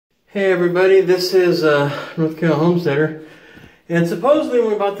Hey everybody, this is North Carolina Homesteader, and supposedly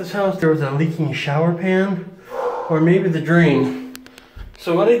when we bought this house there was a leaking shower pan, or maybe the drain.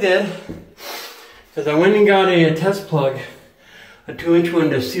 So what I did is I went and got a test plug, a 2-inch one,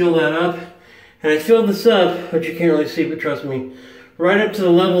 to seal that up, and I filled this up, but you can't really see, but trust me, right up to the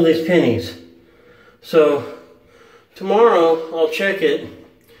level of these pennies. So tomorrow I'll check it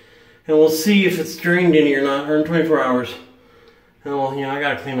and we'll see if it's drained any or not, or in 24 hours. And well, I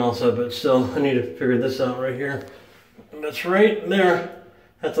gotta clean all this up, but still, I need to figure this out right here. That's right there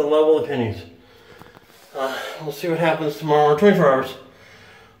at the level of pennies. We'll see what happens tomorrow, or 24 hours.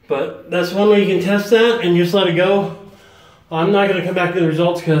 But that's one way you can test that and just let it go. I'm not gonna come back to the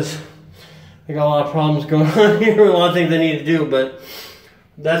results because I got a lot of problems going on here, a lot of things I need to do, but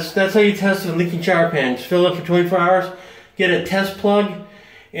that's how you test a leaking shower pan. Just fill it up for 24 hours, get a test plug,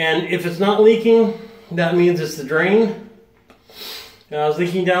 and if it's not leaking, that means it's the drain. I was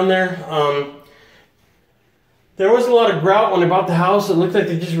leaking down there. There was a lot of grout when I bought the house. It looked like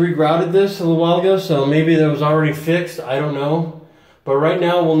they just re-grouted this a little while ago, so maybe that was already fixed. I don't know. But right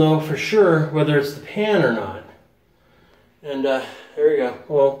now we'll know for sure whether it's the pan or not. And there we go.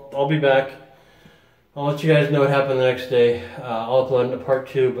 Well, I'll be back. I'll let you guys know what happened the next day. I'll upload into part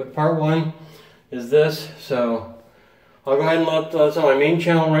 2, but part 1 is this. So I'll go ahead and let it's on my main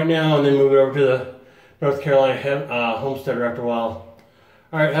channel right now, and then move it over to the North Carolina Homesteader after a while.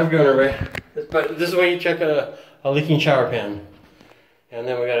 Alright, have a good one, everybody. But this is why you check a leaking shower pan. And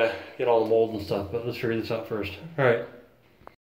then we gotta get all the mold and stuff, but let's figure this out first. Alright.